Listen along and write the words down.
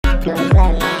So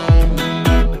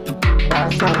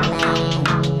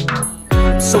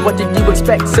what did you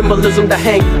expect? Symbolism to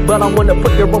hang, but I wanna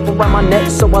put your rope around my neck,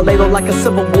 so I lay low like a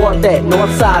civil war vet.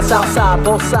 North side, south side,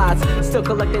 both sides, still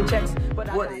collecting checks.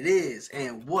 But what it is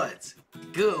and what's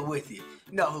good with you?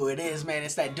 You know who it is, man.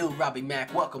 It's that dude, Robbie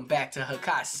Mack. Welcome back to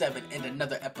Hakai 7 and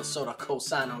another episode of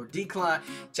Cosign or Decline.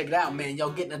 Check it out, man.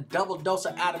 Y'all getting a double dose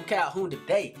of Adam Calhoun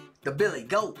today. The Billy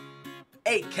Goat.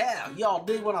 Hey, Cal, y'all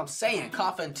dig what I'm saying?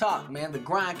 Coffin talk, man. The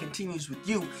grind continues with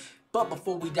you. But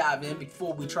before we dive in,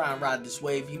 before we try and ride this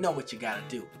wave, you know what you gotta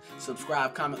do.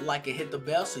 Subscribe, comment, like, and hit the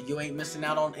bell so you ain't missing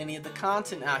out on any of the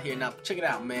content out here. Now, check it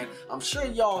out, man. I'm sure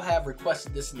y'all have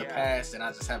requested this in the past, and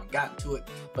I just haven't gotten to it.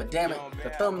 But damn it,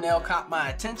 the thumbnail caught my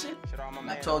attention. And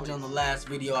I told you in the last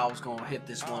video I was gonna hit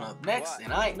this one up next,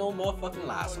 and I ain't no motherfucking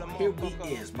lie. So here we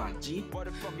is, my G.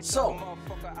 So,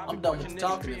 I'm done with the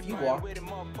talking if you are.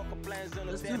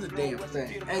 Let's do the damn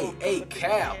thing. Hey,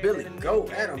 Cal, Billy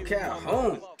Goat, Adam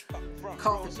Calhoun.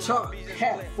 Coffin talk,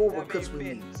 hat forward cause we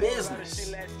need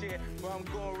business.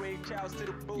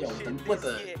 Yo, with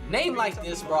a name like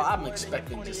this, bro, I'm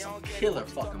expecting just some killer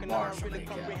fucking bars from that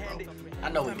guy, bro. I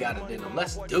know we got it in him.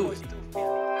 Let's do it. Oh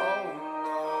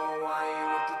no, I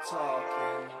ain't with the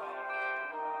talking.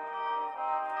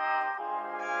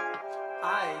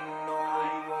 I know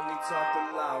you only talk the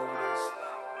loudest.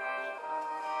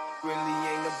 Really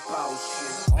ain't about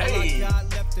shit. All I got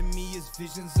left in me is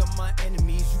visions of my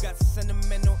enemies. You got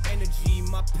sentimental energy.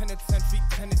 My penitentiary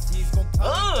tendencies gon'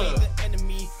 probably be the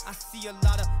enemy. I see a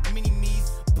lot of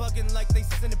mini-me's bugging like they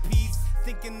centipedes,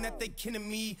 thinking that they kidding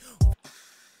me.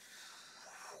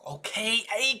 Okay,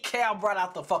 Cal brought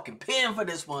out the fucking pen for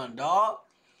this one, dog.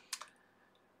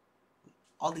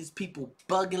 All these people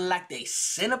bugging like they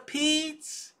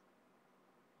centipedes,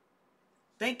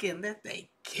 thinking that they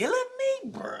killing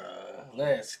me, bruh.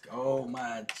 Let's go,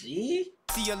 my G.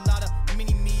 See a lot of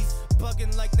mini-me's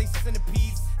bugging like they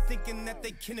centipedes, thinking that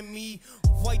they kidding me.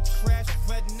 White trash,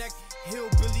 redneck,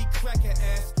 hillbilly, cracker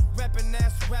ass, rapping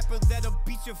ass rapper that'll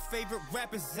beat your favorite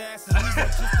rapper's ass. And these are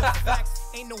just the facts,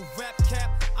 ain't no rap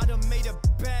cap. I done made a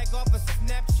bag off of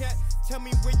Snapchat. Tell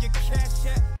me where your cash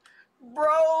at.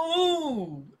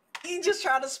 Bro, he just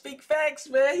trying to speak facts,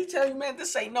 man. He tell you, man,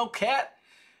 this ain't no cat.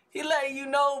 He letting you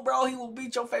know, bro, he will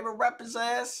beat your favorite rapper's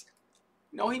ass.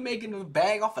 You know, he making a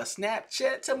bag off of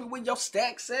Snapchat. Tell me where your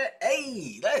stacks at.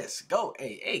 Hey, let's go.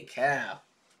 Hey, Cal.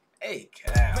 Hey,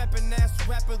 Cal. Rapping ass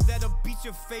rapper that'll beat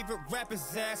your favorite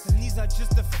rapper's ass. And these are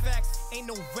just the facts, ain't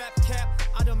no rap cap.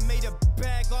 I done made a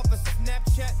bag off of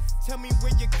Snapchat. Tell me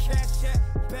where your cash at.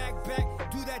 Back,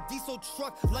 do that diesel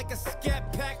truck like a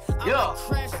scat pack. I might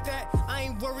crash that. I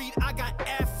ain't worried, I got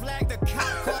ass flag. The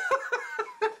cop car.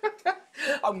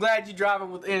 I'm glad you're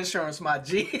driving with insurance, my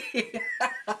G.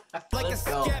 Like a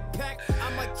scat pack,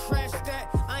 I might crash that.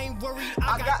 I ain't worried,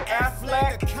 I got ass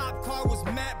flag. The cop car was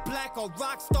matte black, a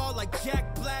rock star like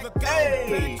Jack Black. Look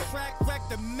out, track, rack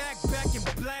the Mac back and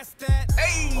blast that.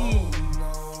 Hey! Oh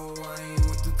no, I ain't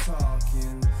with the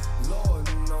talking. Lord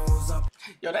knows I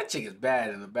Yo, that chick is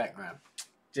bad in the background.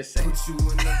 Just saying. put you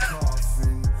in the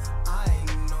coffin. I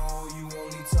know you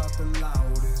only talk the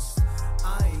loudest.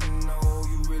 I know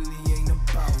you really ain't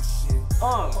about shit.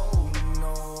 Oh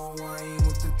no, I ain't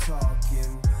with the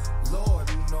talking. Lord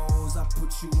knows I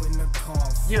put you in the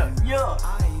coffin. Yeah.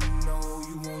 I know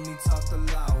you only talk the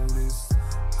loudest.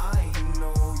 I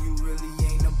know you really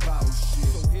ain't about shit.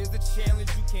 So here's the challenge,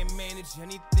 you can't manage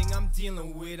anything I'm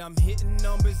dealing with. I'm hitting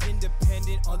numbers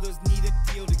independent, others need a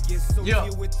deal to get. So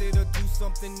deal with it or do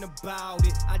something about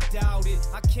it. I doubt it.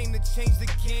 I came to change the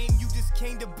game, you just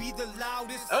came to be the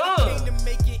loudest. I came to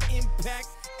make an impact,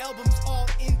 albums all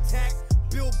intact.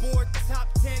 Billboard top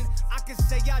 10, I can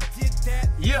say I did that.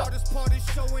 Hardest part is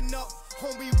showing up,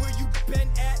 homie, where you been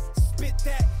at. Spit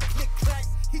that, click clack,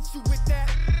 hit you with that.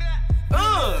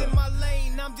 In my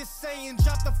lane, I'm just saying,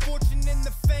 drop the fortune and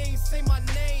the fame, say my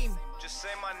name. Just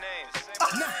say my name.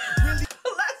 Nah, really.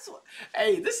 That's what.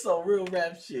 Hey, this is some real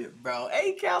rap shit, bro.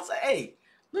 Hey, Cal, say, hey,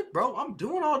 look, bro, I'm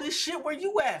doing all this shit. Where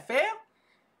you at, fam?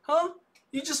 Huh?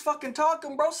 You just fucking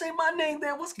talking, bro. Say my name,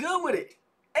 then. What's good with it?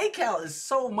 Cal is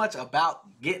so much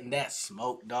about getting that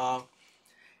smoke, dog.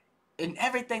 And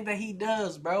everything that he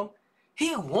does, bro.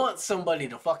 He wants somebody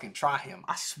to fucking try him.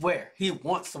 I swear. He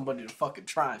wants somebody to fucking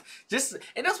try him.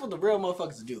 And that's what the real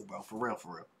motherfuckers do, bro. For real.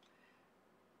 For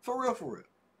real.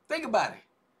 Think about it.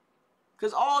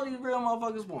 Because all these real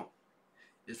motherfuckers want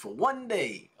is for one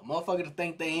day a motherfucker to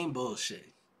think they ain't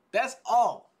bullshit. That's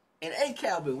all. And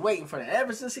Cal been waiting for that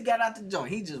ever since he got out the joint.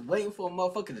 He just waiting for a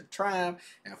motherfucker to try him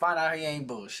and find out he ain't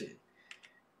bullshit.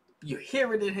 You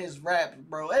hear it in his rap,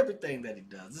 bro. Everything that he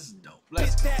does. This is dope.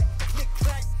 Let's go.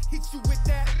 Hit you with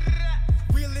that.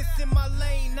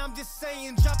 I'm just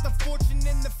saying, drop the fortune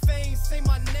and the fame, say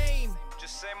my name.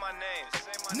 Just say my name,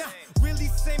 say my Nah, name. really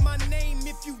say my name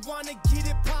if you wanna get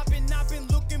it poppin'. I've been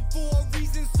looking for a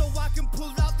reason so I can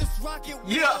pull out this rocket.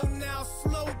 Yeah. Whoa, now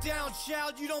slow down,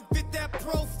 child, you don't fit that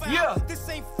profile. Yeah. This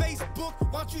ain't Facebook,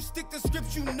 why don't you stick to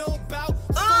scripts you know about?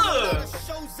 Sold a lot of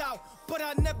shows out, but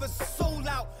I never sold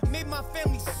out. Made my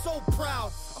family so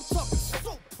proud. I'm talking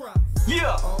so proud.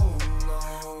 Yeah. Oh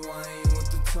no, I ain't with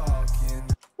the talking.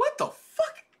 What the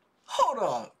fuck? Hold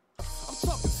on. I'm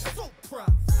talking so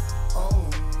proud. Oh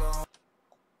no,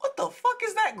 What the fuck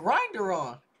is that grinder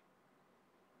on?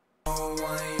 I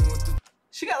ain't with the.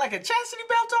 She got like a chastity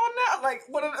belt on now? Like,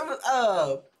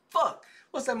 what fuck.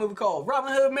 What's that movie called?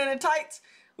 Robin Hood Men in Tights?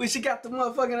 Where she got the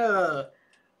motherfucking,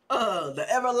 the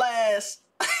Everlast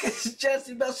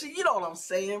chastity belt shit. You know what I'm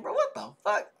saying, bro? What the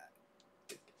fuck?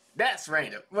 That's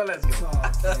random. Well, let's go.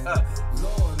 Talking.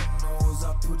 Lord knows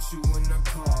I put you in the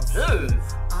coffin.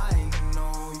 I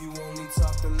know you only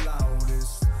talk the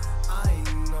loudest. I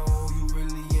know you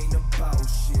really ain't about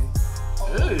shit. Oh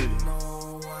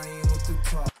no, I ain't with the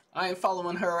talk. I ain't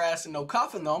following her ass in no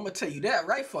coffin, though. I'm gonna tell you that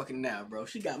right fucking now, bro.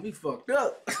 She got me fucked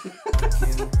up.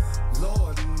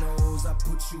 Lord knows I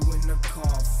put you in the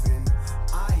coffin.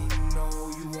 I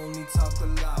know you only talk the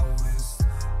loudest.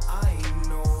 I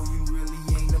know you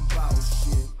really ain't about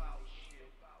shit.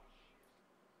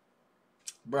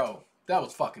 Bro, that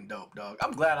was fucking dope, dog.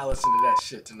 I'm glad I listened to that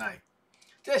shit tonight.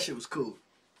 That shit was cool.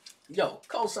 Yo,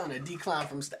 cosign a decline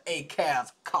from Mr.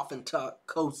 A-Cavs, Coffin Talk,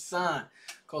 cosign.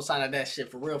 Cosign of that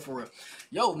shit for real, for real.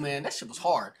 Yo, man, that shit was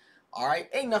hard. Alright?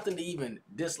 Ain't nothing to even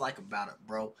dislike about it,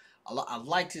 bro. I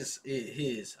liked his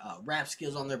rap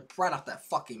skills on there right off that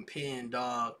fucking pen,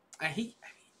 dog. And he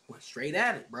went straight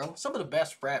at it, bro. Some of the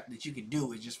best rap that you can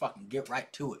do is just fucking get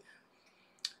right to it.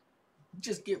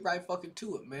 Just get right fucking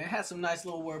to it, man. Had some nice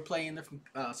little wordplay in there from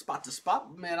spot to spot.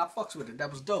 But man, I fucks with it.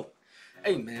 That was dope.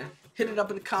 Hey, man, hit it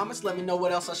up in the comments. Let me know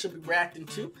what else I should be reacting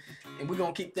to. And we're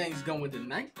going to keep things going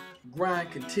tonight. Grind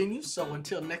continues. So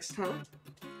until next time,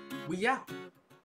 we out.